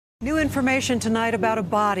New information tonight about a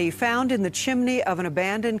body found in the chimney of an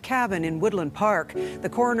abandoned cabin in Woodland Park. The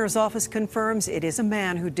coroner's office confirms it is a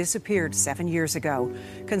man who disappeared 7 years ago.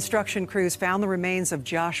 Construction crews found the remains of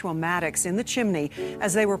Joshua Maddux in the chimney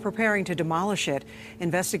as they were preparing to demolish it.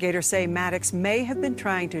 Investigators say Maddux may have been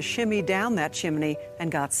trying to shimmy down that chimney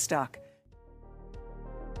and got stuck.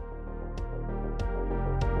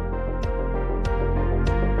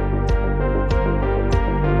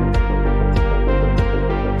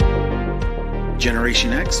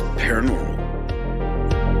 Generation X Paranormal.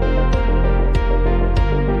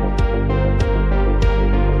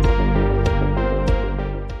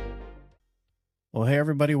 Well, hey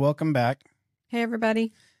everybody, welcome back. Hey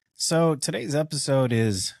everybody. So today's episode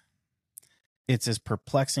it's as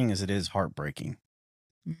perplexing as it is heartbreaking.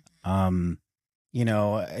 You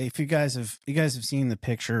know, if you guys have seen the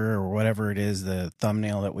picture or whatever it is, the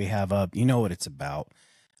thumbnail that we have up, you know what it's about.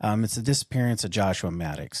 It's the disappearance of Joshua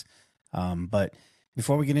Maddux. But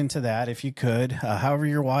before we get into that, if you could, however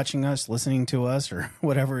you're watching us, listening to us, or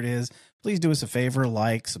whatever it is, please do us a favor,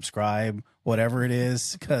 like, subscribe, whatever it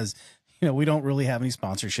is, because, you know, we don't really have any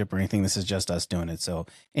sponsorship or anything. This is just us doing it. So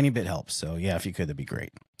any bit helps. So yeah, if you could, that'd be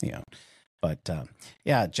great. You know, but,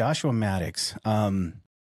 yeah, Joshua Maddux,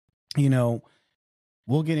 you know,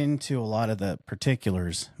 we'll get into a lot of the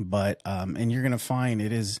particulars, but, and you're going to find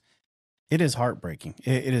it is heartbreaking.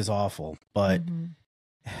 It is awful, but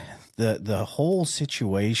the whole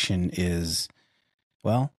situation is,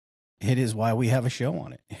 well, it is why we have a show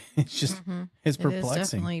on it. It's just, it's perplexing. It is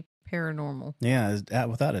definitely paranormal. Yeah,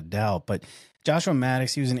 without a doubt. But Joshua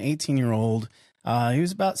Maddux, he was an 18-year-old. He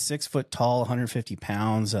was about 6 foot tall, 150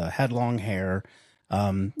 pounds, had long hair.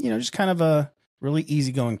 You know, just kind of a really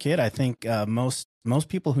easygoing kid. I think most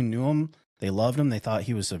people who knew him, they loved him. They thought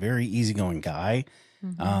he was a very easygoing guy.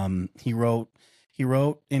 He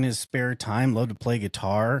wrote in his spare time, loved to play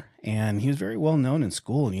guitar, and he was very well known in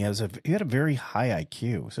school. And he had a very high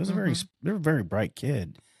IQ, so he was a very bright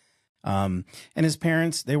kid. And his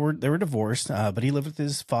parents, they were divorced, but he lived with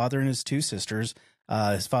his father and his two sisters.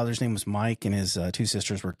 His father's name was Mike, and his two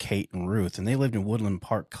sisters were Kate and Ruth, and they lived in Woodland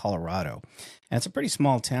Park, Colorado. And it's a pretty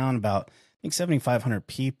small town, about I think 7,500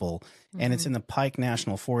 people, and it's in the Pike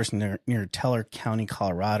National Forest near Teller County,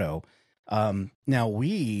 Colorado. Now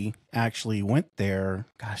we actually went there,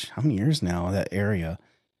 gosh, how many years now, that area?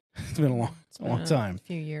 It's been a long time. A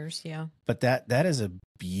few years, yeah. But that is a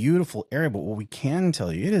beautiful area. But what we can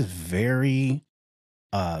tell you, it is very,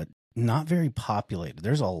 not very populated.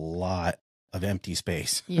 There's a lot of empty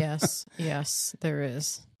space. Yes, there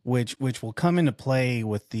is. Which will come into play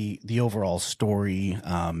with the overall story,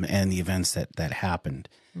 and the events that happened.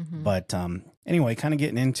 But, anyway, kind of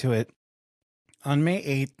getting into it, on May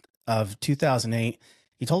 8th, of 2008,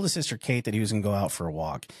 he told his sister Kate that he was going to go out for a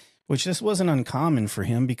walk, which this wasn't uncommon for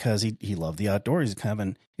him because he loved the outdoors.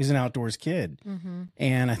 He's an outdoors kid.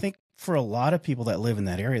 And I think for a lot of people that live in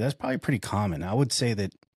that area, that's probably pretty common. I would say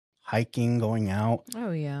that hiking, going out.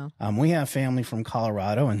 Oh, yeah. We have family from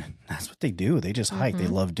Colorado, and that's what they do. They just hike. They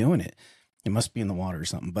love doing it. It must be in the water or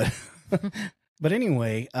something. But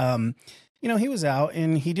anyway, you know, he was out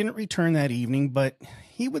and he didn't return that evening, but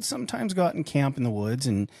he would sometimes go out and camp in the woods,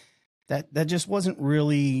 and that just wasn't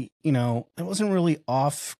really, you know, it wasn't really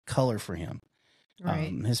off color for him.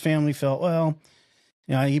 Right. His family felt, well,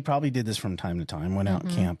 you know, he probably did this from time to time, went out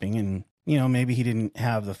camping, and, you know, maybe he didn't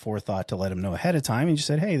have the forethought to let him know ahead of time. He just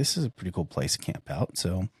said, hey, this is a pretty cool place to camp out.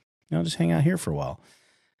 So, you know, just hang out here for a while.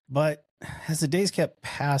 But as the days kept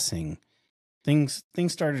passing, things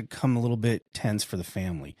started to come a little bit tense for the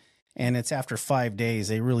family. And it's after 5 days,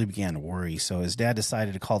 they really began to worry. So his dad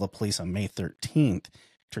decided to call the police on May 13th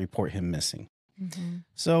to report him missing.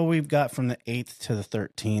 So we've got from the 8th to the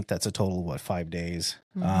 13th. That's a total of, what, 5 days.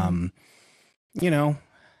 You know,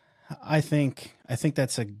 I think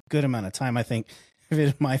that's a good amount of time. I think if it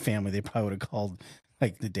was my family, they probably would have called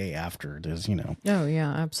like the day after. There's, you know. Oh, yeah,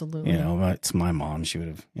 absolutely. You know, it's my mom. She would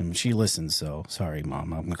have, and she listens. So sorry,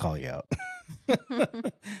 Mom, I'm going to call you out.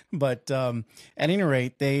 But at any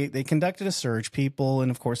rate, they conducted a search. People and,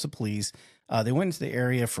 of course, the police. They went into the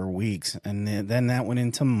area for weeks, and then that went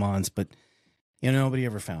into months. But, you know, nobody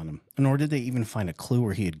ever found him, nor did they even find a clue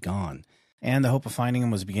where he had gone. And the hope of finding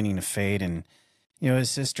him was beginning to fade. And, you know,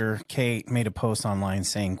 his sister, Kate, made a post online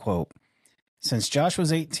saying, quote, since Josh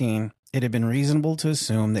was 18, it had been reasonable to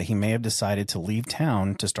assume that he may have decided to leave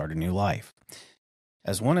town to start a new life.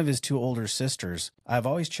 As one of his two older sisters, I've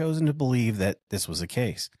always chosen to believe that this was the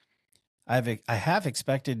case. I have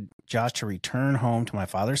expected Josh to return home to my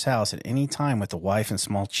father's house at any time with a wife and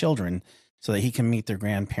small children so that he can meet their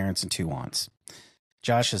grandparents and two aunts.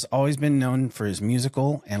 Josh has always been known for his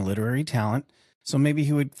musical and literary talent, So maybe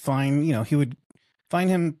he would find, he would find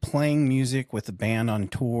him playing music with a band on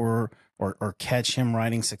tour, or catch him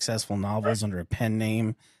writing successful novels under a pen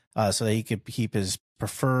name, so that he could keep his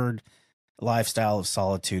preferred lifestyle of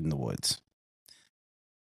solitude in the woods.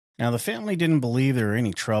 Now, the family didn't believe there were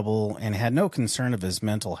any trouble and had no concern of his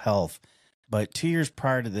mental health. But 2 years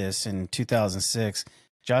prior to this, in 2006,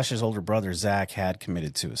 Josh's older brother, Zach, had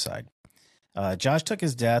committed suicide. Josh took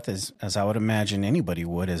his death, as I would imagine anybody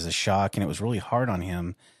would, as a shock, and it was really hard on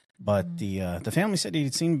him. But the family said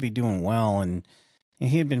he seemed to be doing well, and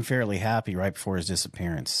he had been fairly happy right before his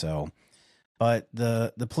disappearance. But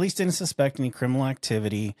the police didn't suspect any criminal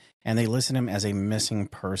activity, and they listed him as a missing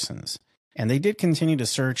persons. And they did continue to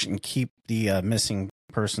search and keep the missing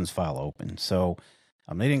persons file open. So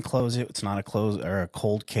they didn't close it. It's not a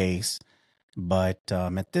cold case. But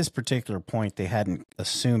at this particular point, they hadn't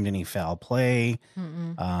assumed any foul play.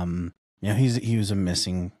 He was a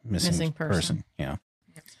missing person. Yeah.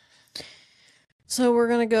 So we're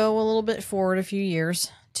going to go a little bit forward a few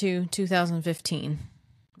years to 2015.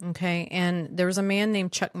 Okay. And there was a man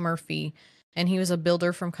named Chuck Murphy, and he was a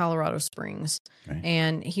builder from Colorado Springs. Right.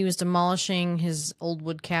 And he was demolishing his old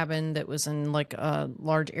wood cabin that was in like a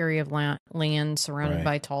large area of land surrounded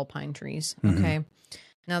by tall pine trees. Okay.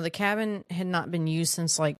 Now, the cabin had not been used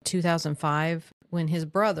since like 2005, when his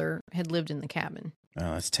brother had lived in the cabin.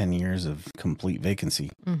 Oh, that's 10 years of complete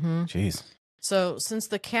vacancy. Jeez. So since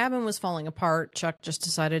the cabin was falling apart, Chuck just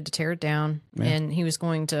decided to tear it down, and he was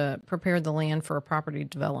going to prepare the land for a property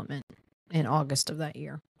development in August of that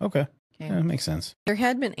year. Okay. Yeah, that makes sense. There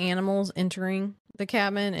had been animals entering the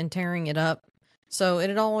cabin and tearing it up, so it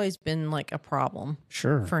had always been like a problem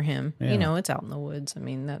for him. Yeah. It's out in the woods. I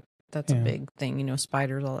mean, that's a big thing,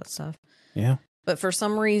 spiders, all that stuff. Yeah. But for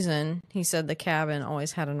some reason, he said the cabin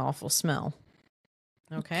always had an awful smell.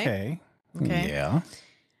 Okay. Yeah.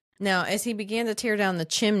 Now, as he began to tear down the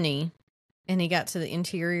chimney and he got to the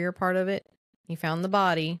interior part of it, he found the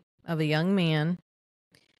body of a young man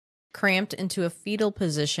cramped into a fetal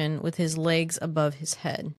position with his legs above his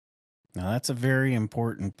head. Now, that's a very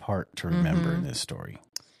important part to remember in this story.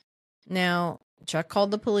 Now, Chuck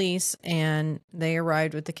called the police, and they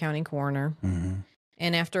arrived with the county coroner.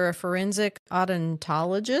 And after a forensic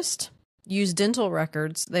odontologist used dental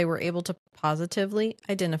records, they were able to positively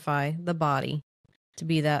identify the body to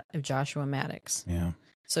be that of Joshua Maddux. Yeah.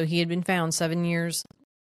 So he had been found 7 years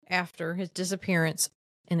after his disappearance,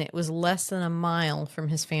 and it was less than a mile from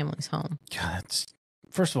his family's home. God,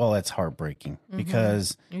 first of all, that's heartbreaking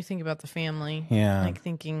because you think about the family, like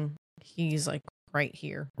thinking he's like right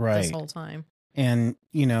here this whole time. And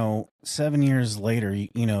 7 years later,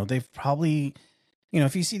 they've probably,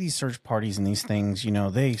 if you see these search parties and these things,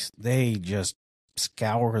 they just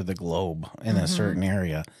scour the globe in a certain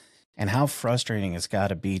area. And how frustrating it's got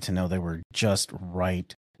to be to know they were just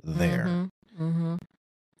right there.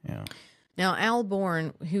 Yeah. Now, Al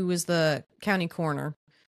Bourne, who was the county coroner,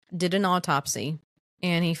 did an autopsy,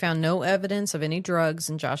 and he found no evidence of any drugs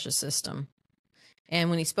in Josh's system. And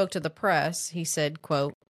when he spoke to the press, he said,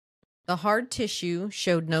 quote, "The hard tissue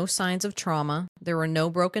showed no signs of trauma. There were no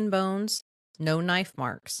broken bones, no knife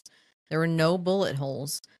marks. There were no bullet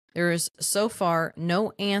holes. There is so far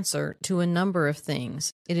no answer to a number of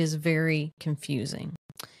things. It is very confusing.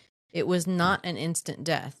 It was not an instant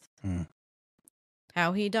death.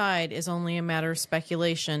 How he died is only a matter of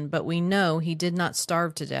speculation, but we know he did not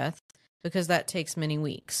starve to death because that takes many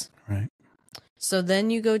weeks." Right. So then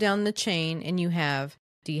you go down the chain and you have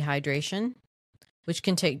dehydration, which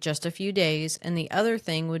can take just a few days, and the other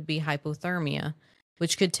thing would be hypothermia,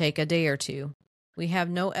 which could take a day or two. We have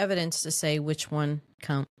no evidence to say which one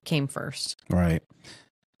came first. Right.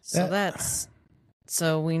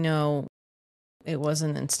 So we know it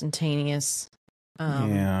wasn't instantaneous.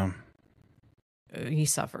 He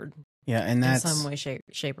suffered. Yeah, and that's in some way,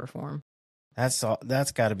 shape, or form. That's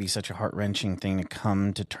got to be such a heart-wrenching thing to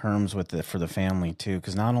come to terms with for the family too,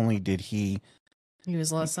 because not only did he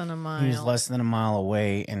was less than a mile. He was less than a mile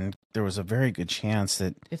away, and there was a very good chance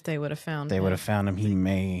that if they would have found him, he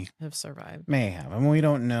may have survived. May have. I mean, we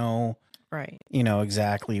don't know, right?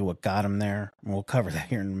 Exactly what got him there. We'll cover that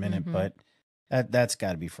here in a minute, but that's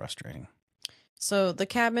got to be frustrating. So the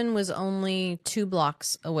cabin was only 2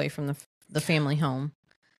 blocks away from the family home,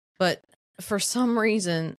 but for some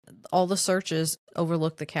reason, all the searches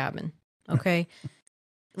overlooked the cabin. Okay.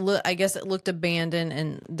 I guess it looked abandoned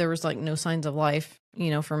and there was like no signs of life,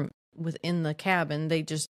 from within the cabin. They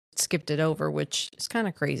just skipped it over, which is kind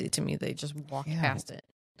of crazy to me. They just walked past it.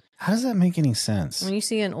 How does that make any sense? When you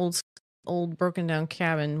see an old old broken down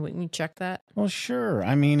cabin. Wouldn't you check that? Well, sure.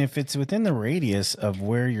 I mean, if it's within the radius of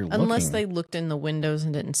where you're looking. Unless they looked in the windows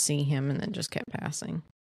and didn't see him and then just kept passing.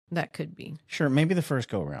 That could be. Sure, maybe the first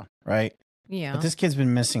go around, right? Yeah. But this kid's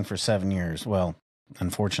been missing for 7 years. Well,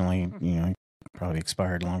 unfortunately, probably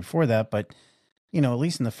expired long before that. But, at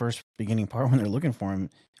least in the first beginning part when they're looking for him,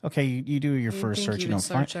 okay, you do your first search. You don't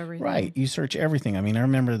search everything. Right. You search everything. I mean, I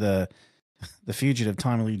remember the fugitive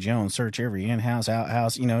Tommy Lee Jones, search every in-house,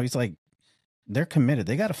 out-house. He's like, they're committed.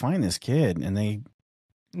 They got to find this kid. And they,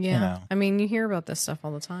 yeah. I mean, you hear about this stuff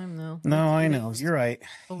all the time, though. No, I know. You're right.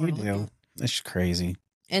 You do. It's crazy.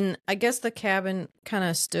 And I guess the cabin kind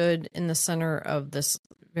of stood in the center of this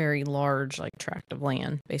very large, tract of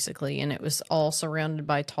land, basically. And it was all surrounded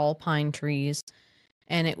by tall pine trees.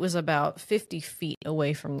 And it was about 50 feet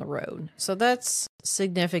away from the road. So that's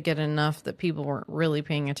significant enough that people weren't really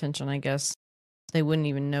paying attention, I guess. They wouldn't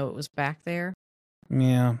even know it was back there.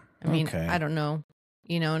 Yeah. I mean, I don't know.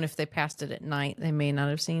 And if they passed it at night, they may not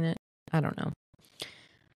have seen it. I don't know.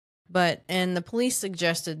 And the police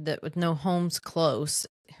suggested that with no homes close,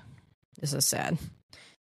 this is sad,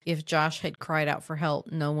 if Josh had cried out for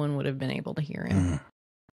help, no one would have been able to hear him.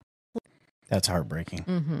 That's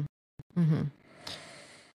heartbreaking.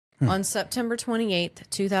 On September 28th,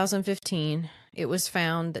 2015, it was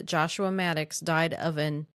found that Joshua Maddux died of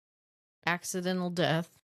an accidental death,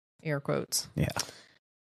 air quotes. Yeah.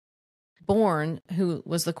 Bourne, who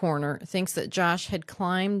was the coroner, thinks that Josh had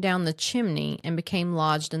climbed down the chimney and became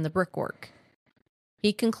lodged in the brickwork.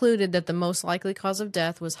 He concluded that the most likely cause of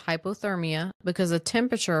death was hypothermia because the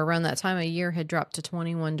temperature around that time of year had dropped to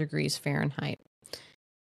 21 degrees Fahrenheit.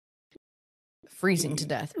 Freezing to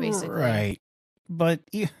death, basically. Right. But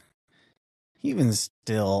even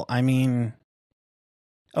still, I mean,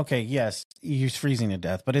 okay, yes, he's freezing to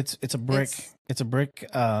death, but it's a brick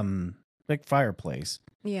fireplace.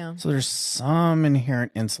 Yeah. So there's some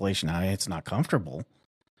inherent insulation. It's not comfortable.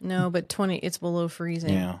 No, but it's below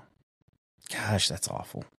freezing. Yeah. Gosh, that's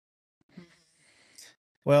awful.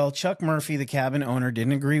 Well, Chuck Murphy, the cabin owner,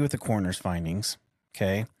 didn't agree with the coroner's findings.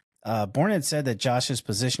 Okay. Bourne had said that Josh's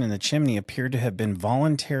position in the chimney appeared to have been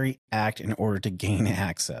voluntary act in order to gain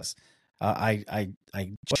access. I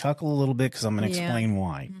chuckle a little bit because I'm going to explain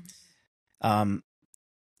why.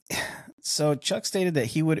 So Chuck stated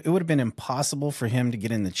that it would have been impossible for him to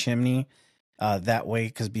get in the chimney that way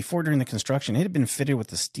because during the construction, it had been fitted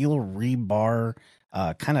with a steel rebar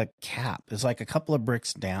kind of cap. It's like a couple of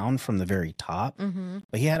bricks down from the very top,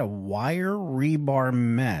 but he had a wire rebar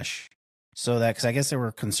mesh so that, because I guess they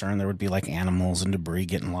were concerned there would be animals and debris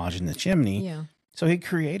getting lodged in the chimney. Yeah. So he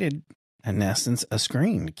created, in essence, a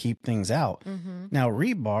screen to keep things out. Now,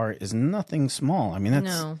 rebar is nothing small. I mean,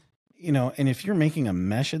 that's, and if you're making a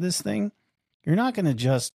mesh of this thing, you're not going to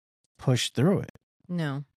just push through it.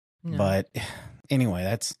 No. But anyway,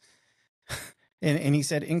 that's, and he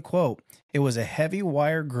said, in quote, "It was a heavy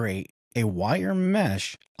wire grate, a wire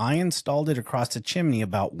mesh. I installed it across the chimney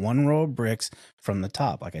about one row of bricks from the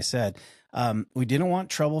top." Like I said, we didn't want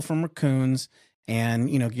trouble from raccoons and,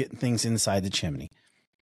 getting things inside the chimney.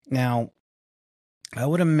 Now, I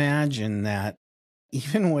would imagine that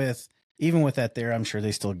even with that there, I'm sure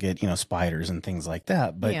they still get, spiders and things like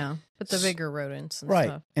that. But yeah, but the bigger rodents and right.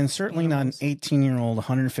 stuff. And certainly Animals. not an 18-year-old,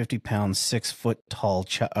 150-pound, 6-foot tall,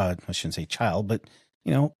 I shouldn't say child, but,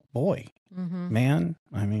 boy, man,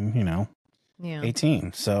 I mean,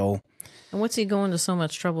 18. So. And what's he going to so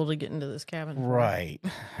much trouble to get into this cabin for? Right.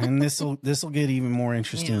 And this will get even more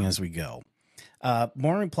interesting as we go.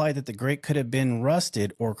 Bourne replied that the grate could have been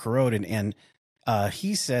rusted or corroded, and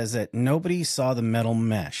he says that nobody saw the metal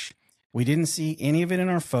mesh. We didn't see any of it in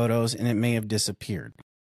our photos, and it may have disappeared.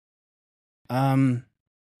 That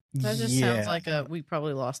just sounds like we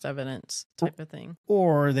probably lost evidence type of thing.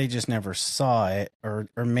 Or they just never saw it, or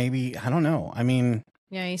maybe, I don't know. I mean...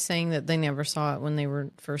 Yeah, he's saying that they never saw it when they were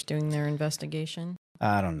first doing their investigation.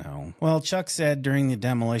 I don't know. Well, Chuck said during the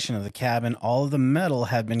demolition of the cabin, all of the metal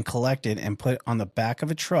had been collected and put on the back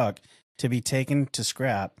of a truck to be taken to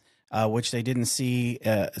scrap, which they didn't see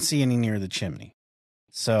any near the chimney.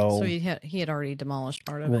 So he had already demolished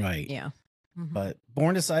part of it. Right. Yeah. But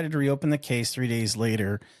Bourne decided to reopen the case 3 days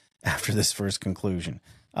later after this first conclusion.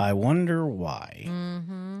 I wonder why.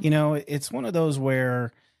 It's one of those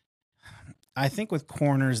where I think with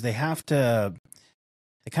coroners, they kind of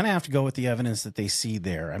have to go with the evidence that they see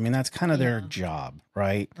there. I mean, that's kind of their job,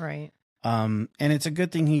 right? Right. And it's a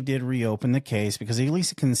good thing he did reopen the case because he at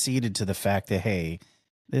least conceded to the fact that, hey,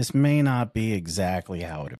 this may not be exactly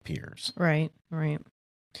how it appears. Right.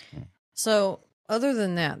 So other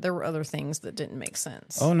than that, there were other things that didn't make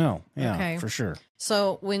sense. Oh, no. Yeah, for sure.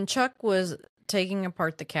 So when Chuck was taking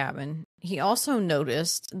apart the cabin, he also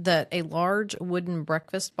noticed that a large wooden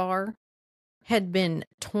breakfast bar had been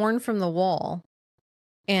torn from the wall,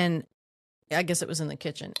 and I guess it was in the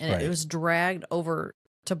kitchen, and Right. it was dragged over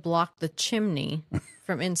to block the chimney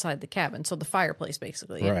from inside the cabin. So the fireplace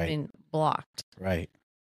basically had Right. been blocked Right.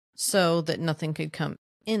 so that nothing could come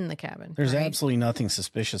in the cabin. There's right? absolutely nothing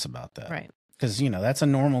suspicious about that. Right. Because, that's a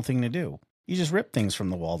normal thing to do. You just rip things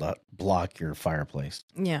from the wall to block your fireplace.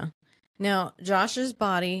 Yeah. Now, Josh's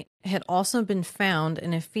body had also been found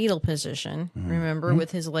in a fetal position, remember,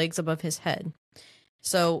 with his legs above his head.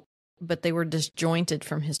 So, but they were disjointed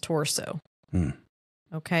from his torso. Hmm.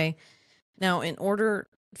 Okay. Now, in order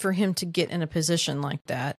for him to get in a position like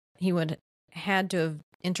that, he would had to have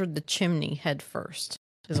entered the chimney head first,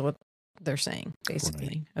 is what they're saying,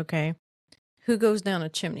 basically. Right. Okay. Who goes down a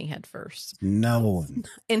chimney head first? No one.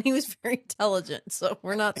 And he was very intelligent, so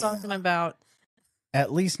we're not talking about...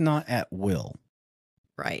 At least not at will.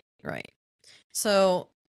 Right. So,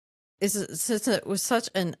 since it was such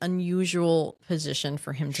an unusual position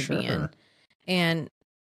for him to be in, Sure. and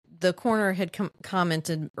the coroner had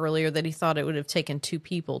commented earlier that he thought it would have taken two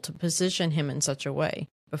people to position him in such a way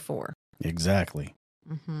before. Exactly.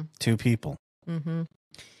 Mm-hmm. 2 people. Mm-hmm.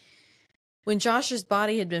 When Josh's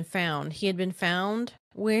body had been found, he had been found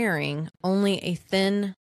wearing only a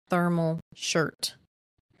thin thermal shirt.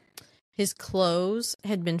 His clothes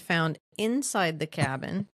had been found inside the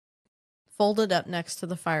cabin, folded up next to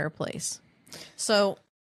the fireplace. So,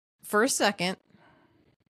 for a second,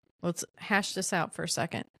 let's hash this out for a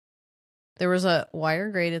second. There was a wire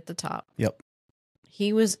grate at the top. Yep.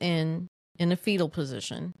 He was in a fetal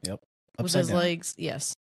position. Yep. With Upside his down. legs,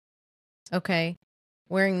 yes. Okay.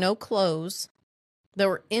 Wearing no clothes. They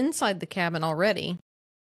were inside the cabin already.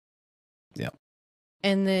 Yep.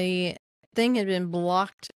 And the thing had been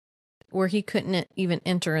blocked where he couldn't even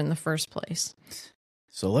enter in the first place.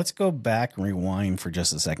 So let's go back and rewind for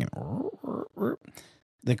just a second.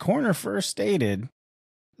 The coroner first stated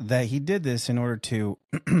that he did this in order to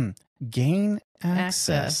gain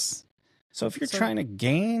access. So if you're trying to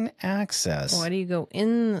gain access, Why do you go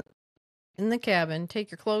in the cabin, take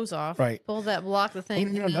your clothes off, Right. pull that block, the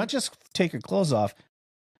thing? not just take your clothes off,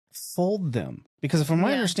 fold them. Because from my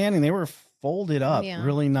Yeah. understanding, they were folded up Yeah.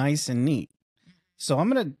 really nice and neat. So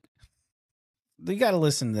you got to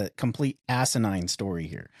listen to the complete asinine story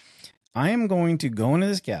here. I am going to go into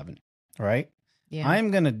this cabin, right? Yeah. I am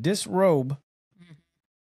going to disrobe.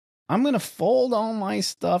 I'm going to fold all my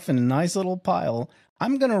stuff in a nice little pile.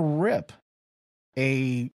 I'm going to rip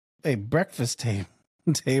a breakfast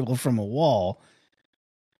table from a wall,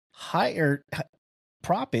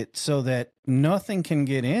 prop it so that nothing can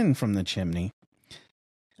get in from the chimney.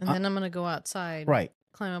 And then I'm going to go outside, Right.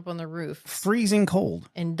 climb up on the roof, Freezing cold.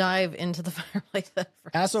 and dive into the fireplace. at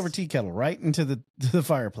first. Ass over tea kettle right into the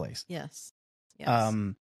fireplace. Yes.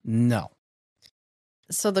 No.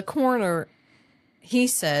 So the coroner, he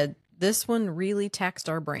said, this one really taxed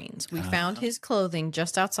our brains. We Ah. found his clothing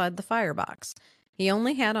just outside the firebox. He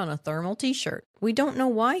only had on a thermal t-shirt. We don't know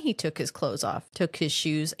why he took his clothes off, took his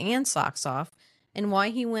shoes and socks off, and why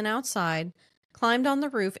he went outside, climbed on the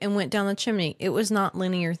roof, and went down the chimney. It was not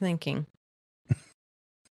linear thinking.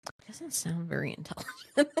 Doesn't sound very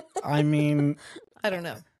intelligent. I mean, I don't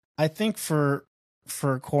know. I think for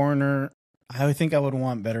a coroner, I think I would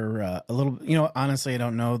want better, a little, honestly, I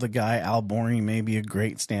don't know the guy. Al Boring may be a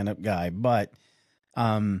great stand-up guy, but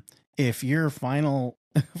if your final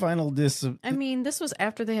I mean, this was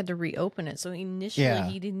after they had to reopen it, so initially Yeah.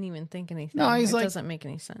 he didn't even think anything. No, he's it like- doesn't make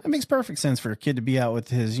any sense. it makes perfect sense for a kid to be out with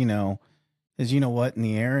his what in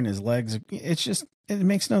the air and his legs. It's just, it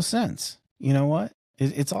makes no sense. You know what?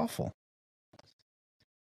 It's awful.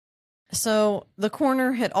 So the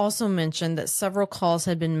coroner had also mentioned that several calls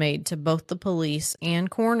had been made to both the police and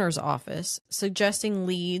coroner's office, suggesting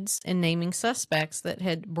leads and naming suspects that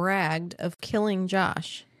had bragged of killing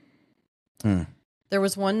Josh. There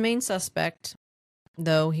was one main suspect,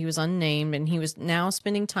 though he was unnamed, and he was now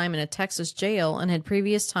spending time in a Texas jail and had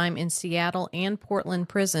previous time in Seattle and Portland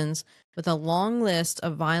prisons with a long list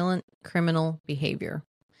of violent criminal behavior.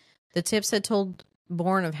 The tips had told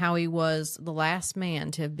Bourne of how he was the last man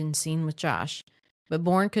to have been seen with Josh, but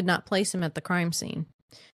Bourne could not place him at the crime scene.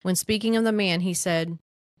 When speaking of the man, he said,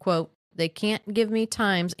 quote, "They can't give me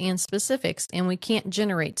times and specifics, and we can't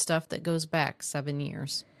generate stuff that goes back 7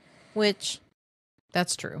 years." Which,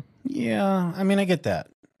 that's true. Yeah, I mean, I get that.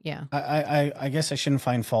 Yeah. I guess I shouldn't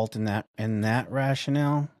find fault in that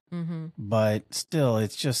rationale, Mm-hmm. but still,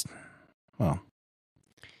 it's just, well,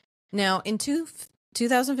 Now, in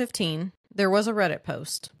 2015, there was a Reddit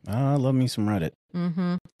post. I love me some Reddit.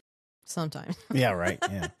 Mm-hmm. Sometimes. Yeah, right.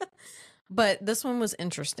 Yeah. But this one was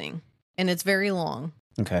interesting, and it's very long.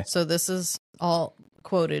 Okay. So this is all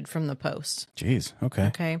quoted from the Post. Jeez. Okay.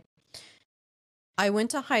 Okay. I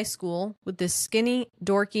went to high school with this skinny,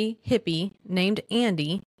 dorky hippie named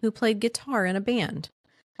Andy who played guitar in a band.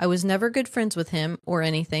 I was never good friends with him or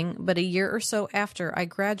anything, but a year or so after I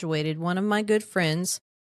graduated, one of my good friends,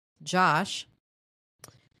 Josh,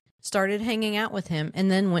 started hanging out with him and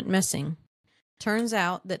then went missing. Turns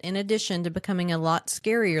out that in addition to becoming a lot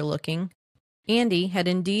scarier looking, Andy had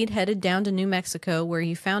indeed headed down to New Mexico where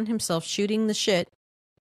he found himself shooting the shit,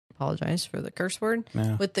 apologize for the curse word,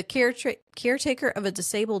 Yeah. with the caretaker of a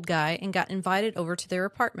disabled guy and got invited over to their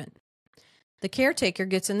apartment. The caretaker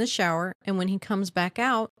gets in the shower, and when he comes back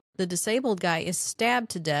out, the disabled guy is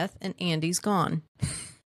stabbed to death and Andy's gone.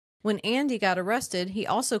 When Andy got arrested, he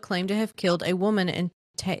also claimed to have killed a woman in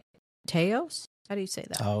Taos? How do you say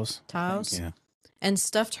that? Taos? Yeah. And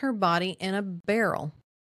stuffed her body in a barrel.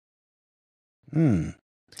 Hmm.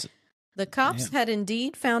 The cops had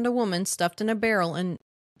indeed found a woman stuffed in a barrel in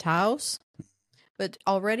Taos, but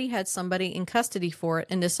already had somebody in custody for it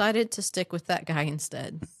and decided to stick with that guy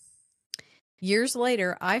instead. Years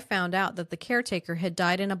later, I found out that the caretaker had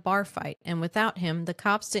died in a bar fight, and without him, the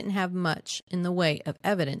cops didn't have much in the way of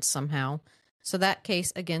evidence somehow, so that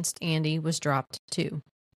case against Andy was dropped too.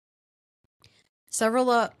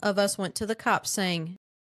 Several of us went to the cops saying,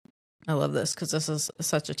 I love this because this is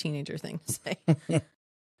such a teenager thing to say,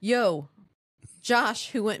 yo,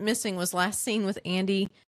 Josh, who went missing, was last seen with Andy,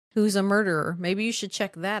 who's a murderer. Maybe you should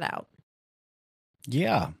check that out.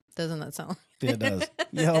 Yeah. Doesn't that sound It does.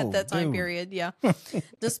 Yo, at that time dude. period, yeah.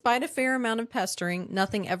 Despite a fair amount of pestering,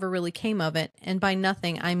 nothing ever really came of it. And by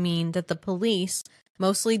nothing, I mean that the police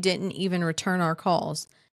mostly didn't even return our calls.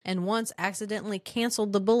 And once accidentally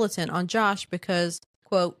canceled the bulletin on Josh because,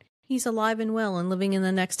 quote, he's alive and well and living in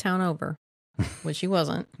the next town over. Which he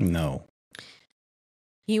wasn't. No.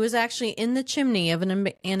 He was actually in the chimney of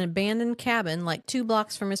an abandoned cabin like 2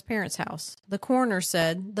 blocks from his parents' house. The coroner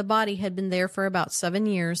said the body had been there for about 7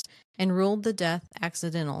 years and ruled the death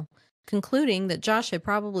accidental, concluding that Josh had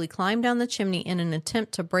probably climbed down the chimney in an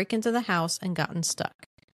attempt to break into the house and gotten stuck,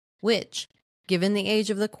 which, given the age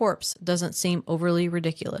of the corpse, doesn't seem overly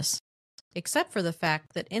ridiculous. Except for the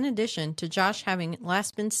fact that in addition to Josh having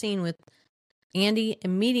last been seen with Andy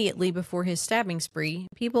immediately before his stabbing spree,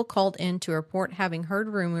 people called in to report having heard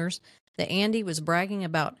rumors that Andy was bragging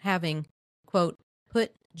about having, quote,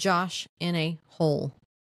 put Josh in a hole,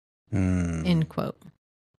 end quote.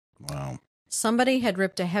 Wow. Somebody had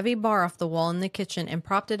ripped a heavy bar off the wall in the kitchen and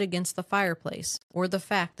propped it against the fireplace, or the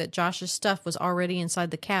fact that Josh's stuff was already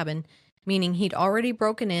inside the cabin, meaning he'd already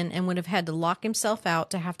broken in and would have had to lock himself out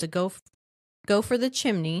to have to go for the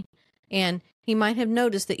chimney, and he might have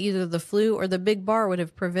noticed that either the flue or the big bar would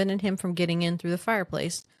have prevented him from getting in through the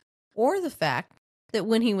fireplace, or the fact that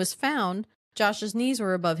when he was found, Josh's knees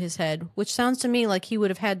were above his head, which sounds to me like he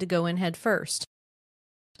would have had to go in head first.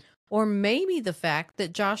 Or maybe the fact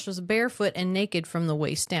that Josh was barefoot and naked from the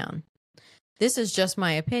waist down. This is just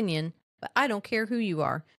my opinion, but I don't care who you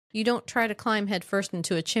are. You don't try to climb head first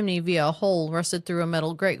into a chimney via a hole rusted through a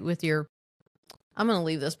metal grate with your... I'm going to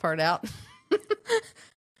leave this part out.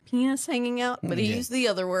 Penis hanging out, but he used the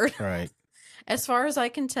other word. Right. As far as I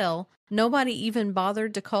can tell, nobody even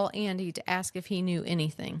bothered to call Andy to ask if he knew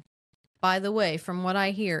anything. By the way, from what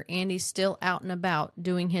I hear, Andy's still out and about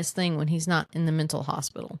doing his thing when he's not in the mental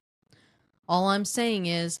hospital. All I'm saying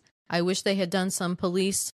is, I wish they had done some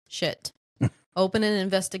police shit. Open an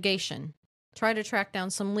investigation. Try to track down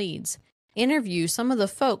some leads. Interview some of the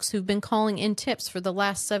folks who've been calling in tips for the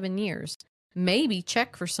last 7 years. Maybe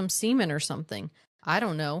check for some semen or something. I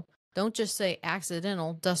don't know. Don't just say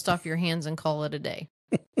accidental, dust off your hands and call it a day.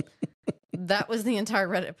 That was the entire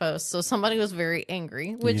Reddit post. So somebody was very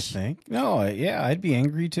angry. Which, you think? No, yeah, I'd be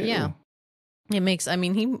angry too. Yeah. It makes, I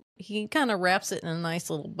mean, he kind of wraps it in a nice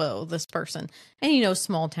little bow, this person. And you know,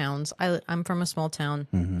 small towns. I'm from a small town.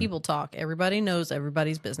 Mhm. People talk. Everybody knows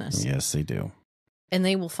everybody's business. Yes, they do. And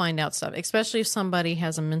they will find out stuff, especially if somebody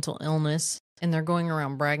has a mental illness and they're going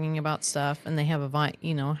around bragging about stuff and they have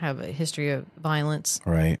have a history of violence.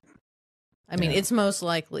 Right. I mean, Yeah. it's most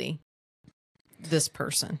likely this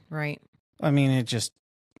person, right? I mean, it just,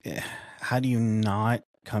 how do you not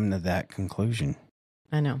come to that conclusion?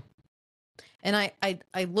 I know. And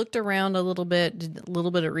I looked around a little bit, did a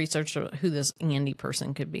little bit of research of who this Andy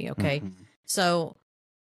person could be, okay? Mhm. So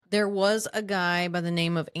there was a guy by the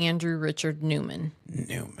name of Andrew Richard Newman.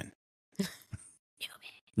 Newman.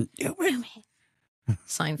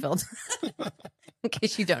 Seinfeld. In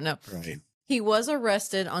case you don't know. Right. He was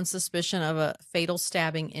arrested on suspicion of a fatal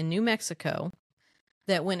stabbing in New Mexico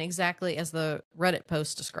that went exactly as the Reddit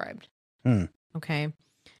post described. Hmm. Okay.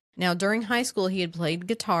 Now, during high school, he had played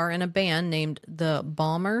guitar in a band named the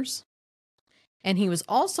Bombers, and he was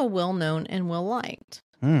also well known and well liked.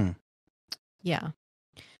 Hmm. Yeah.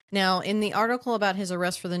 Now, in the article about his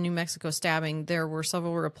arrest for the New Mexico stabbing, there were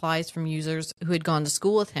several replies from users who had gone to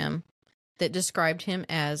school with him that described him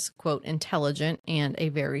as, quote, intelligent and a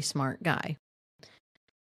very smart guy.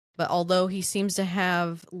 But although he seems to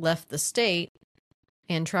have left the state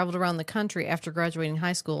and traveled around the country after graduating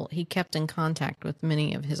high school, he kept in contact with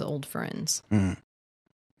many of his old friends. Hmm.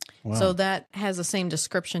 Wow. So that has the same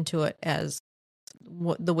description to it as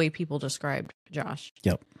the way people described Josh.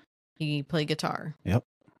 Yep. He played guitar. Yep.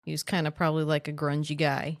 He was kind of probably like a grungy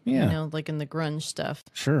guy, Yeah. you know, like in the grunge stuff.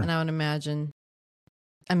 Sure. And I would imagine,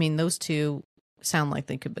 I mean, those two sound like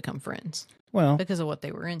they could become friends Well, because of what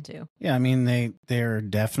they were into. yeah, I mean, they're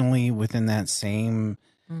definitely within that same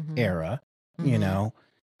Mhm. era, you Mhm. know.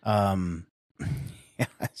 Yeah,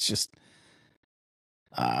 it's just,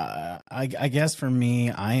 I guess for me,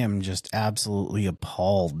 I am just absolutely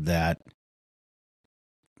appalled that,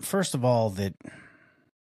 first of all, that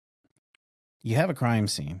you have a crime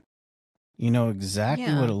scene, you know exactly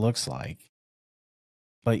Yeah. what it looks like,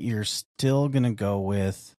 but you're still going to go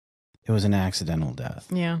with it was an accidental death.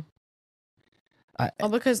 Yeah. I, Well,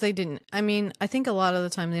 because they didn't. I mean, I think a lot of the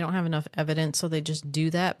time they don't have enough evidence, so they just do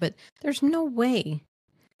that. But there's no way.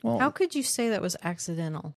 well, How could you say that was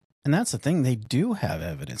accidental? and that's the thing. They do have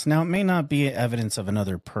evidence. Now, it may not be evidence of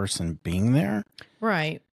another person being there,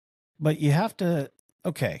 Right. but you have to,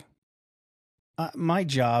 okay. My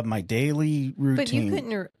job, my daily routine.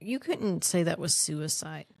 But you couldn't say that was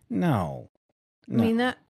suicide. No. I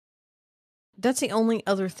mean that's the only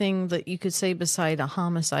other thing that you could say beside a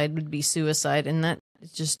homicide would be suicide, and that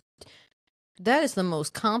is the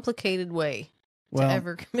most complicated way to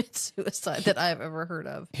ever commit suicide that I've ever heard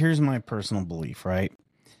of. Here's my personal belief, right?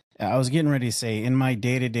 I was getting ready to say, in my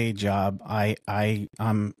day-to-day job,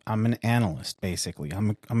 I'm an analyst basically.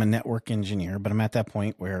 I'm a network engineer, but I'm at that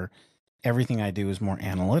point where everything I do is more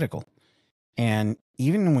analytical. And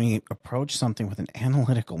even when you approach something with an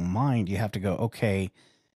analytical mind, you have to go, okay,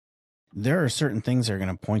 there are certain things that are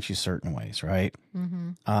going to point you certain ways, right?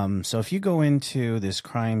 Mm-hmm. So if you go into this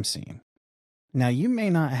crime scene, now you may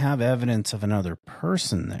not have evidence of another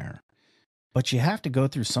person there, but you have to go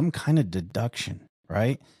through some kind of deduction,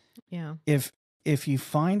 right? Yeah. If you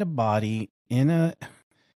find a body in the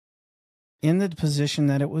position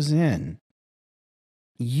that it was in,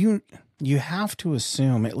 you have to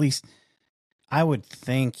assume, at least I would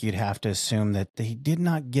think you'd have to assume, that he did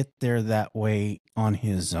not get there that way on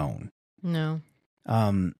his own. No.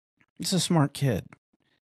 He's a smart kid.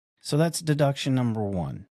 So that's deduction number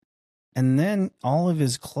one. And then all of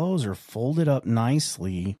his clothes are folded up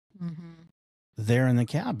nicely there in the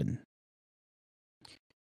cabin.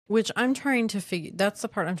 Which I'm trying to figure, that's the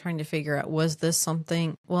part I'm trying to figure out. Was this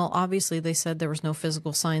something, well, obviously they said there was no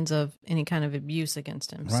physical signs of any kind of abuse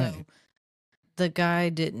against him. Right. So the guy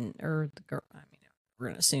didn't, or the girl, I mean, we're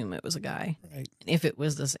going to assume it was a guy. Right. If it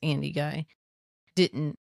was this Andy guy,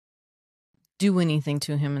 didn't do anything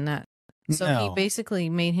to him in that. So he No. basically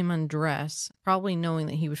made him undress, probably knowing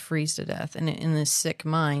that he would freeze to death. And in his sick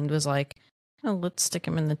mind was like, oh, let's stick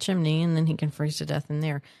him in the chimney and then he can freeze to death in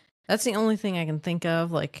there. That's the only thing I can think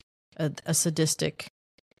of, like a sadistic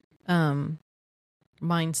mindset.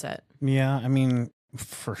 Yeah, I mean,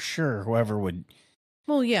 for sure, whoever would.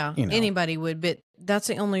 Well, yeah, You know. anybody would, but that's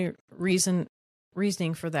the only reasoning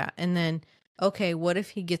for that. And then, okay, what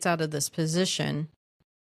if he gets out of this position?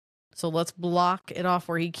 So let's block it off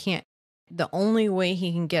where he can't. The only way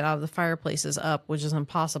he can get out of the fireplace is up, which is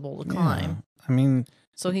impossible to climb. Yeah, I mean,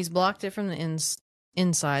 So he's blocked it from the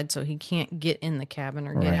inside, so he can't get in the cabin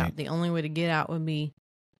or get Right. out. The only way to get out would be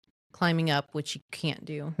climbing up, which he can't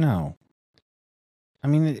do. no. I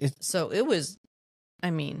mean, it's So it was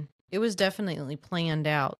definitely planned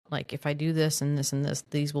out. Like, if I do this and this and this,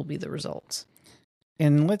 these will be the results.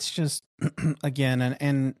 and let's just again,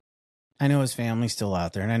 and I know his family's still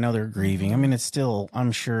out there, and I know they're grieving. I mean, it's still,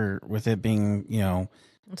 I'm sure, with it being,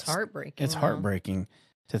 It's heartbreaking. it's though. heartbreaking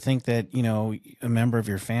to think that, a member of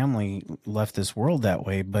your family left this world that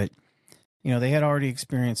way, but they had already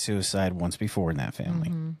experienced suicide once before in that family.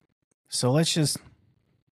 Mhm. So let's just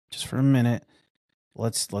for a minute,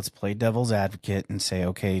 let's play devil's advocate and say,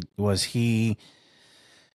 okay, was he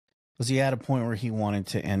at a point where he wanted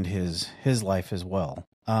to end his life as well?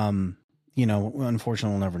 Unfortunately,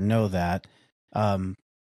 we'll never know that.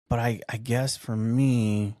 But I guess for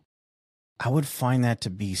me, I would find that to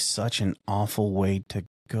be such an awful way to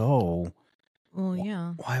go. Well,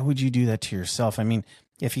 yeah. Why would you do that to yourself? I mean,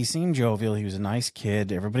 if he seemed jovial, he was a nice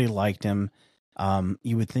kid, everybody liked him.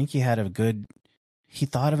 You would think he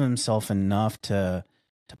thought of himself enough to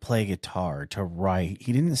play guitar, to write.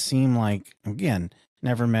 He didn't seem like, again,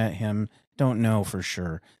 never met him, don't know for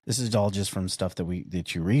sure. This is all just from stuff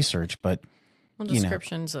that you research, but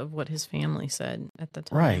descriptions of what his family said at the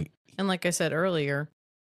time. Right. And like I said earlier,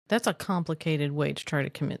 that's a complicated way to try to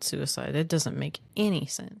commit suicide. It doesn't make any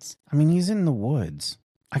sense. I mean, he's in the woods.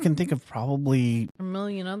 I can think of probably a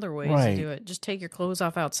million other ways Right. to do it. Just take your clothes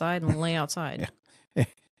off outside and lay outside. Yeah.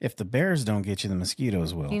 If the bears don't get you, the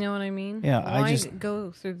mosquitoes will. You know what I mean? Yeah, Why I just go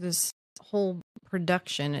through this whole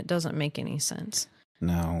production? It doesn't make any sense.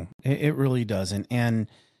 No, it really doesn't. And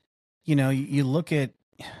you look at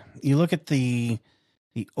the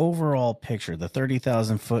overall picture, the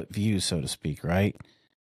 30,000-foot view, so to speak, right?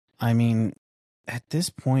 I mean, at this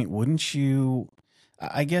point, wouldn't you?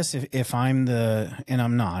 I guess if I'm and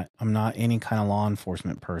I'm not any kind of law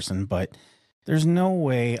enforcement person, but there's no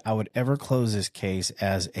way I would ever close this case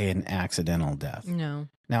as an accidental death. No.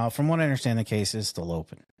 Now, from what I understand, the case is still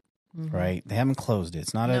open, right? They haven't closed it.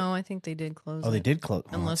 It's not No, I think they did close it. Oh, they did close.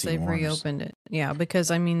 Unless they've reopened it. Yeah,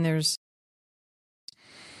 because, I mean, there's...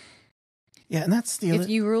 Yeah, and that's the If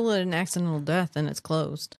you rule it an accidental death, then it's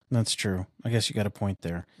closed. That's true. I guess you got a point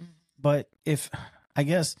there. But I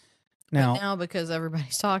guess... Now, because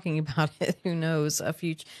everybody's talking about it, who knows?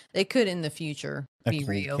 They could in the future be cold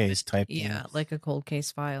reopened. case type thing. Yeah, like a cold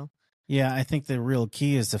case file. Yeah, I think the real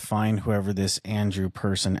key is to find whoever this Andrew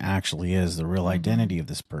person actually is, the real identity of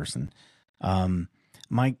this person.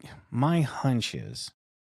 My hunch is,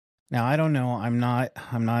 now I don't know. I'm not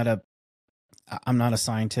a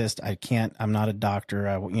scientist. I'm not a doctor.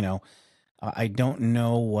 I don't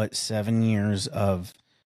know what 7 years of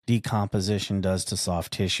decomposition does to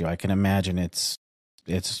soft tissue. I can imagine it's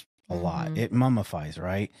a lot. It mummifies,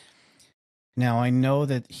 right? Now I know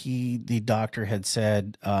that the doctor had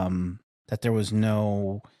said that there was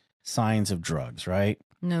no signs of drugs, right?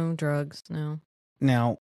 No drugs, no.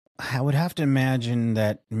 Now I would have to imagine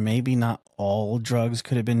that maybe not all drugs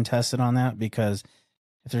could have been tested on that, because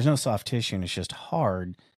if there's no soft tissue and it's just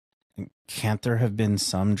hard, can't there have been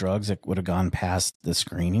some drugs that would have gone past the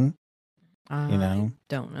screening? I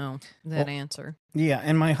don't know that answer. Yeah,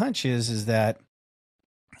 and my hunch is that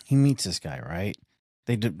he meets this guy, right?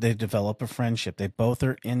 They develop a friendship. They both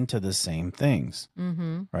are into the same things,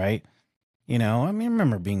 right? I mean, I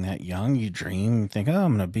remember being that young. You dream, you think,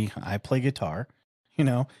 oh, I play guitar,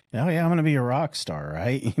 oh yeah, I'm going to be a rock star,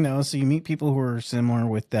 right? So you meet people who are similar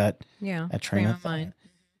with that train of thought.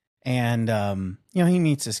 And, he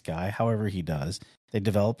meets this guy, however he does. They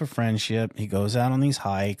develop a friendship. He goes out on these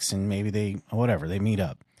hikes and maybe they meet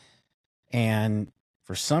up. And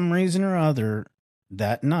for some reason or other,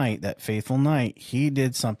 that night, that fateful night, he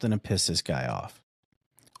did something to piss this guy off.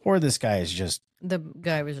 Or this guy is just... The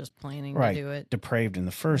guy was just planning to do it. Depraved in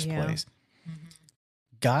the first place.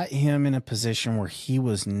 Got him in a position where he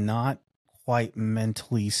was not quite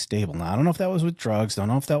mentally stable. Now, I don't know if that was with drugs. Don't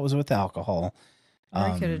know if that was with alcohol.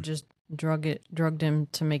 Or he could have just drugged him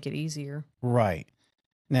to make it easier. Right.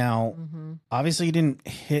 Now, obviously you didn't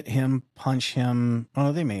hit him, punch him.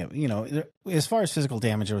 Oh, they may have, as far as physical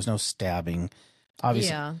damage, there was no stabbing.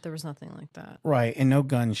 Obviously. Yeah, there was nothing like that. Right. And no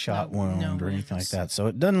gunshot wound or anything like that. So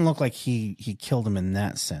it doesn't look like he killed him in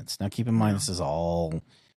that sense. Now, keep in mind, this is all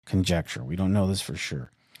conjecture. We don't know this for sure.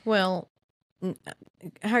 Well,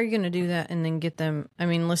 how are you going to do that and then get them? I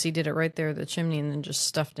mean, unless he did it right there at the chimney and then just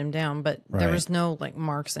stuffed him down. But there was no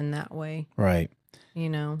marks in that way. Right.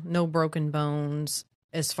 No broken bones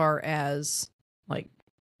as far as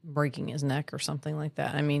breaking his neck or something like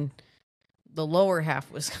that. I mean, the lower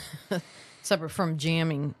half was separate from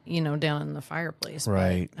jamming, down in the fireplace.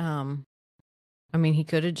 Right. But, I mean, he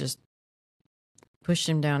could have just pushed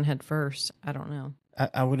him down head first. I don't know.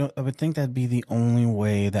 I would think that'd be the only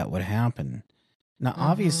way that would happen. Now,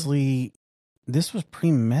 obviously, this was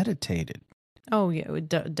premeditated. Oh, yeah, it was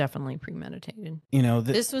definitely premeditated.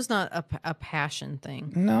 This was not a passion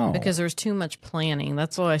thing. No. Because there was too much planning.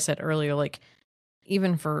 That's what I said earlier.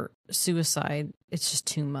 Even for suicide, it's just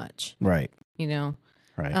too much. Right.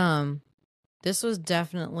 Right. This was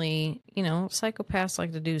definitely, psychopaths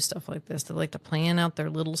like to do stuff like this. They like to plan out their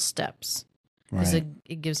little steps. Because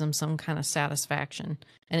it gives them some kind of satisfaction.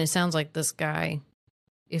 And it sounds like this guy,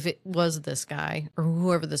 if it was this guy or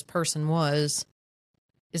whoever this person was,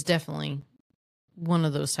 is definitely one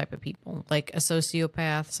of those type of people, like a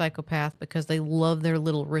sociopath, psychopath, because they love their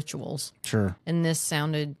little rituals. Sure. And this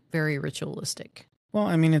sounded very ritualistic. Well,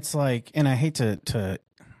 I mean, it's like, and I hate to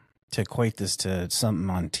equate this to something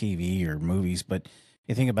on TV or movies, but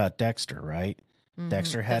you think about Dexter, right?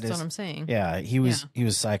 Dexter had That's his. what I'm saying. Yeah, he was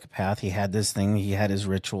a psychopath. He had this thing. He had his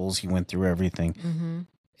rituals. He went through everything. Mm-hmm.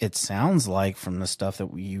 It sounds like from the stuff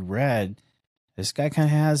that you read, this guy kind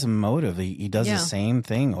of has a motive. He does the same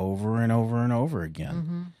thing over and over and over again.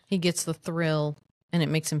 Mm-hmm. He gets the thrill, and it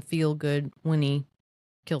makes him feel good when he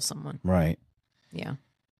kills someone. Right. Yeah.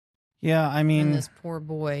 Yeah, I mean, and this poor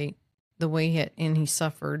boy, the way he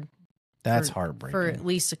suffered. That's heartbreaking. For at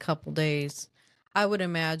least a couple days. I would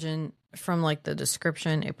imagine from like the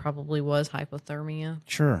description, it probably was hypothermia.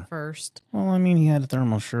 Sure. First. Well, I mean, he had a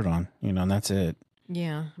thermal shirt on, and that's it.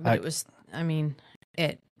 Yeah, but it was,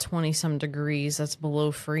 at 20 some degrees, that's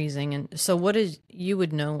below freezing. And so you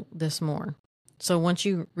would know this more. So once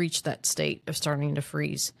you reach that state of starting to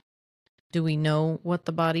freeze, do we know what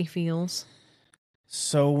the body feels?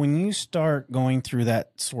 So when you start going through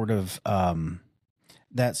that sort of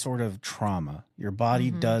trauma, your body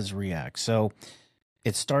does react. So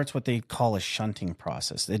it starts what they call a shunting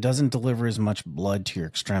process. It doesn't deliver as much blood to your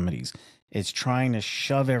extremities. It's trying to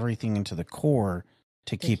shove everything into the core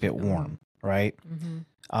to keep it warm, right?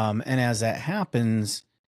 Mm-hmm. And as that happens,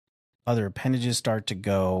 other appendages start to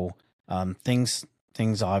go. Things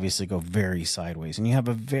obviously go very sideways, and you have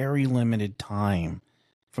a very limited time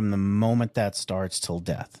from the moment that starts till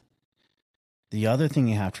death. The other thing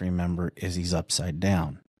you have to remember is he's upside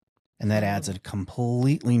down, and that adds a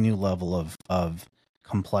completely new level of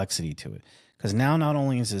complexity to it. Because now not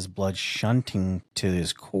only is his blood shunting to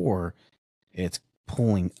his core, it's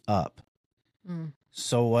pulling up. Mm.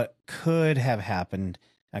 So what could have happened,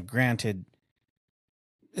 granted,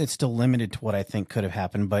 it's still limited to what I think could have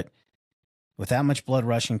happened, but with that much blood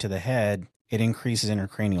rushing to the head, it increases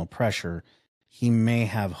intracranial pressure. He may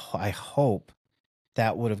have, I hope,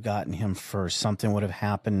 that would have gotten him first. Something would have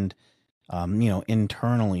happened,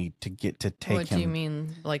 internally to take him. What do you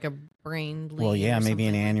mean, like a brain bleed? Well, yeah, maybe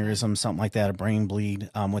an like aneurysm, something like that, a brain bleed.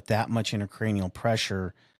 With that much intracranial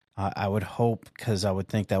pressure, I would hope, because I would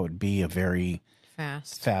think that would be a very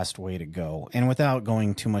fast way to go. And without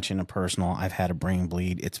going too much into personal, I've had a brain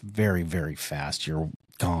bleed. It's very, very fast. You're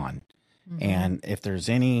gone. Mm-hmm. And if there's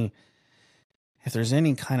any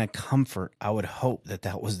kind of comfort, I would hope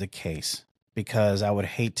that was the case, because I would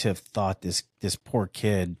hate to have thought this poor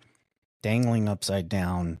kid dangling upside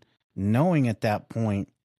down, knowing at that point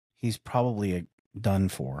he's probably done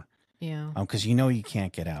for. Yeah. Because you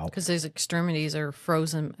can't get out. Because his extremities are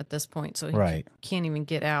frozen at this point, so he can't even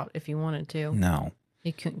get out if he wanted to. No.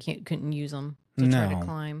 He couldn't use them to try to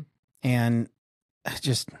climb. And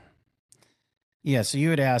just... Yeah, so you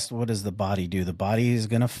had asked, what does the body do? The body is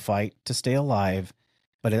going to fight to stay alive,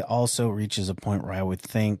 but it also reaches a point where I would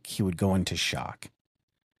think he would go into shock.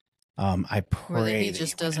 I pray where he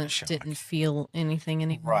just didn't feel anything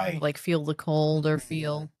anymore, right? Like feel the cold or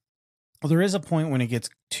feel. Well, there is a point when it gets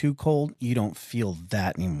too cold, you don't feel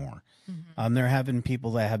that anymore. Mm-hmm. There have been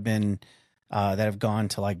people that have been that have gone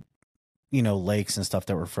to lakes and stuff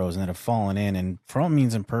that were frozen, that have fallen in, and for all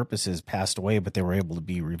means and purposes passed away, but they were able to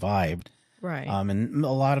be revived. Right. And a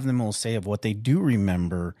lot of them will say of what they do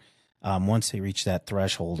remember once they reach that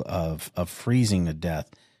threshold of freezing to death.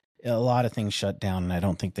 A lot of things shut down, and I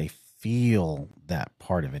don't think they feel that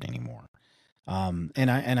part of it anymore. And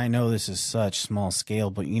I know this is such small scale,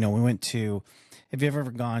 but we went to. Have you ever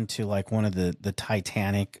gone to like one of the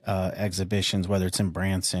Titanic exhibitions, whether it's in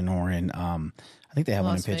Branson or in I think they have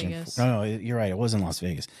Las one in Pigeon. Vegas. No, you're right. It was in Las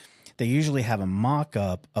Vegas. They usually have a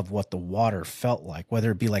mock-up of what the water felt like, whether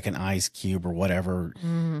it be like an ice cube or whatever.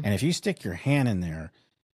 Mm-hmm. And if you stick your hand in there,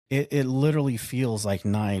 it literally feels like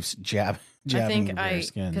knives jabbing your bare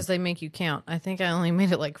skin. Because they make you count. I think I only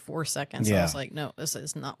made it like 4 seconds. Yeah. I was like, no, this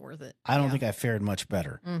is not worth it. I don't think I fared much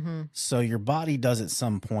better. Mm-hmm. So your body does at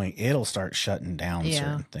some point, it'll start shutting down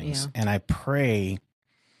certain things. Yeah. And I pray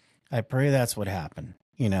that's what happened.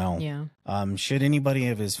 Yeah. Should anybody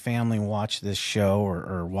of his family watch this show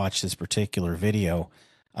or watch this particular video,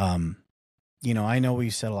 I know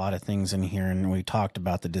we've said a lot of things in here, and we talked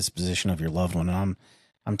about the disposition of your loved one. And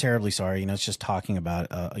I'm terribly sorry. It's just talking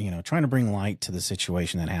about, trying to bring light to the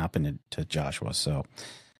situation that happened to Joshua. So,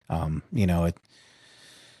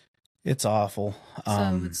 it's awful.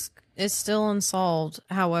 So it's still unsolved.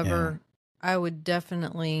 However, I would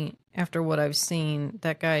definitely, after what I've seen,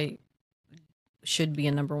 that guy should be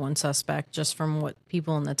a number one suspect, just from what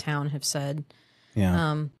people in the town have said.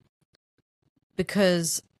 Yeah.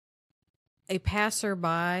 Because a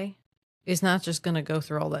passerby is not just going to go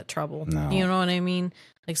through all that trouble. No. You know what I mean?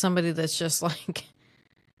 Like somebody that's just like,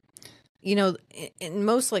 in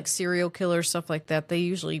most like serial killers, stuff like that, they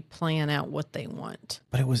usually plan out what they want.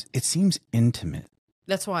 But it seems intimate.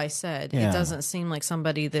 That's why I said it doesn't seem like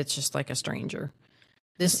somebody that's just like a stranger.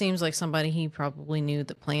 This seems like somebody he probably knew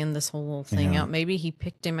that planned this whole thing out. Maybe he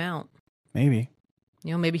picked him out. Maybe.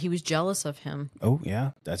 Maybe he was jealous of him. Oh,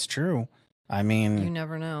 yeah, that's true. I mean, you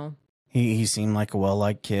never know. He seemed like a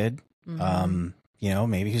well-liked kid.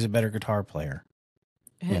 Maybe he's a better guitar player.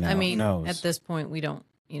 I mean, who knows? at this point, we don't,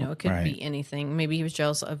 it could be anything. Maybe he was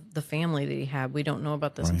jealous of the family that he had. We don't know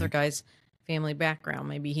about this other guy's family background.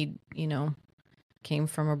 Maybe he, came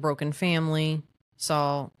from a broken family,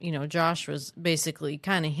 saw, Josh was basically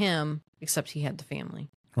kind of him, except he had the family.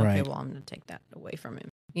 Okay, Right. well, I'm going to take that away from him.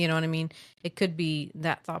 You know what I mean? It could be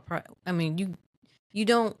that thought. I mean,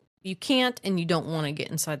 you can't and you don't want to get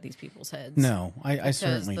inside these people's heads. No, I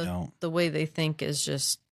certainly don't. The way they think is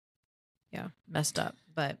just, messed up.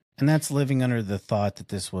 And that's living under the thought that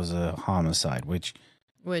this was a homicide, which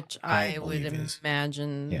I would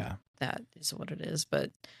imagine that is what it is.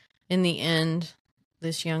 But in the end,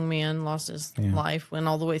 this young man lost his life, went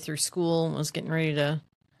all the way through school, and was getting ready to,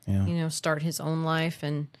 start his own life.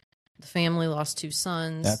 And the family lost 2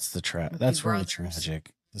 sons. That's really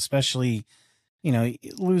tragic, especially,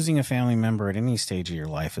 losing a family member at any stage of your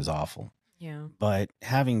life is awful. Yeah. But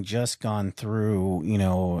having just gone through,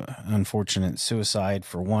 unfortunate suicide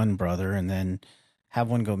for one brother and then have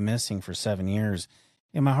one go missing for 7 years,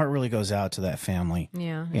 my heart really goes out to that family.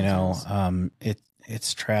 Yeah.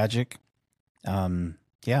 It's tragic.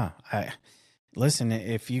 Listen,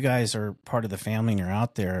 if you guys are part of the family and you're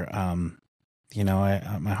out there,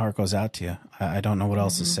 my heart goes out to you. I don't know what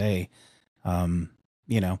else to say.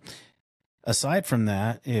 Aside from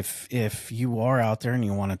that, if you are out there and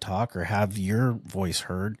you want to talk or have your voice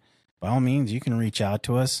heard, by all means, you can reach out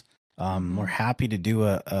to us. We're happy to do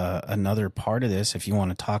another part of this if you want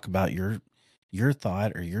to talk about your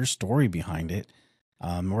thought or your story behind it.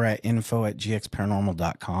 We're at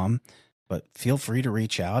info@gxparanormal.com, but feel free to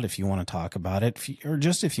reach out if you want to talk about it, or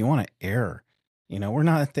just if you want to air. We're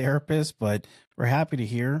not a therapist, but we're happy to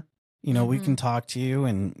hear. We can talk to you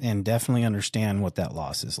and definitely understand what that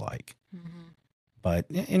loss is like. But,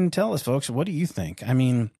 and tell us, folks, what do you think? I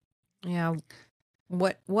mean, yeah,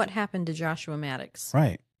 what happened to Joshua Maddux?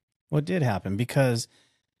 Right. What did happen? Because,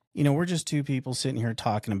 we're just 2 people sitting here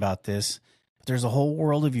talking about this. But there's a whole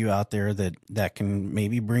world of you out there that can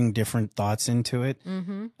maybe bring different thoughts into it.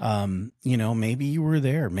 Maybe you were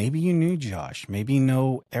there. Maybe you knew Josh. Maybe you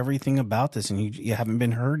know everything about this and you haven't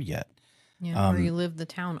been heard yet. Yeah, or you live the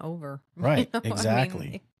town over. Right, exactly.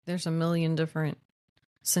 I mean, there's a million different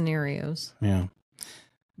scenarios. Yeah.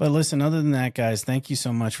 But listen, other than that, guys, thank you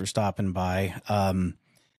so much for stopping by.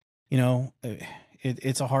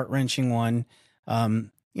 It's a heart-wrenching one.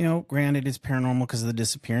 Granted, it's paranormal because of the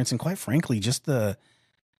disappearance. And quite frankly, just the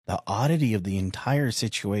oddity of the entire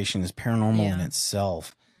situation is paranormal in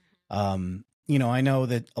itself. I know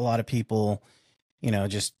that a lot of people,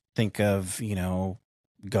 just think of,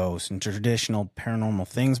 ghosts and traditional paranormal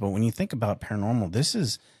things. But when you think about paranormal, this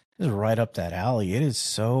is right up that alley. It is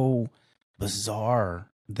so bizarre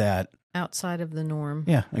that outside of the norm.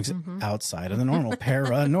 Yeah, outside of the normal,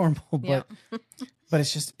 paranormal. But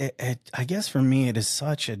it's just, I guess for me, it is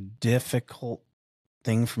such a difficult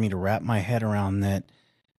thing for me to wrap my head around that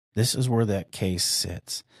this is where that case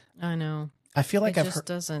sits. I know. I feel like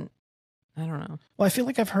I don't know. Well, I feel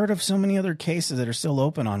like I've heard of so many other cases that are still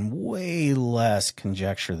open on way less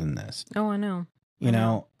conjecture than this. Oh, I know.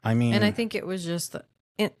 I mean, and I think it was just,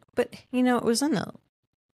 it was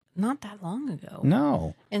not that long ago.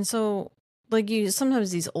 No. And so,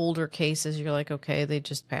 sometimes these older cases, you're like, okay, they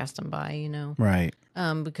just passed them by, Right.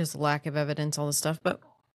 Because of lack of evidence, all this stuff. But,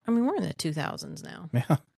 I mean, we're in the 2000s now.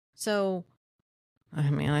 Yeah. So, I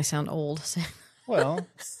mean, I sound old. Well.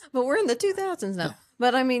 But we're in the 2000s now.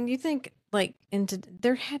 But, I mean, you think,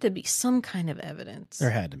 there had to be some kind of evidence.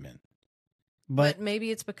 There had to be. But maybe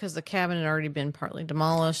it's because the cabin had already been partly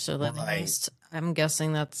demolished. So I'm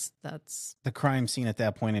guessing that's the crime scene at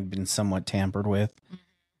that point had been somewhat tampered with.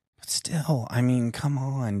 But still, I mean, come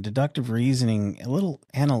on. Deductive reasoning, a little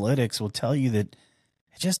analytics will tell you that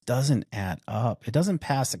it just doesn't add up. It doesn't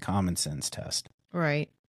pass a common sense test. Right.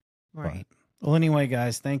 But, well, anyway,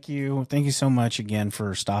 guys, thank you. Thank you so much again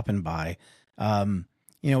for stopping by.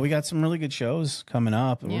 We got some really good shows coming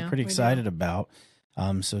up and we're pretty excited about.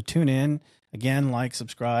 So tune in. Again, like,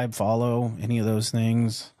 subscribe, follow, any of those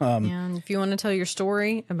things. And if you want to tell your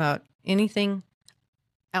story about anything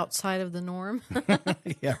outside of the norm,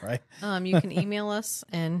 yeah, right. You can email us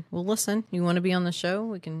and we'll listen. You want to be on the show?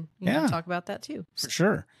 We can talk about that too. For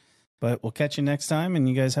sure. But we'll catch you next time, and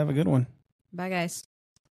you guys have a good one. Bye, guys.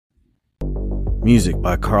 Music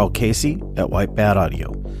by Carl Casey at White Bat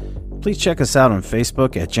Audio. Please check us out on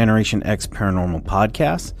Facebook at Generation X Paranormal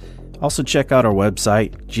Podcast. Also, check out our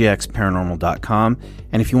website, gxparanormal.com.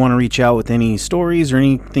 And if you want to reach out with any stories or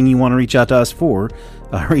anything you want to reach out to us for,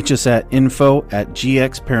 reach us at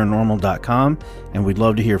info@gxparanormal.com, and we'd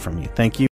love to hear from you. Thank you.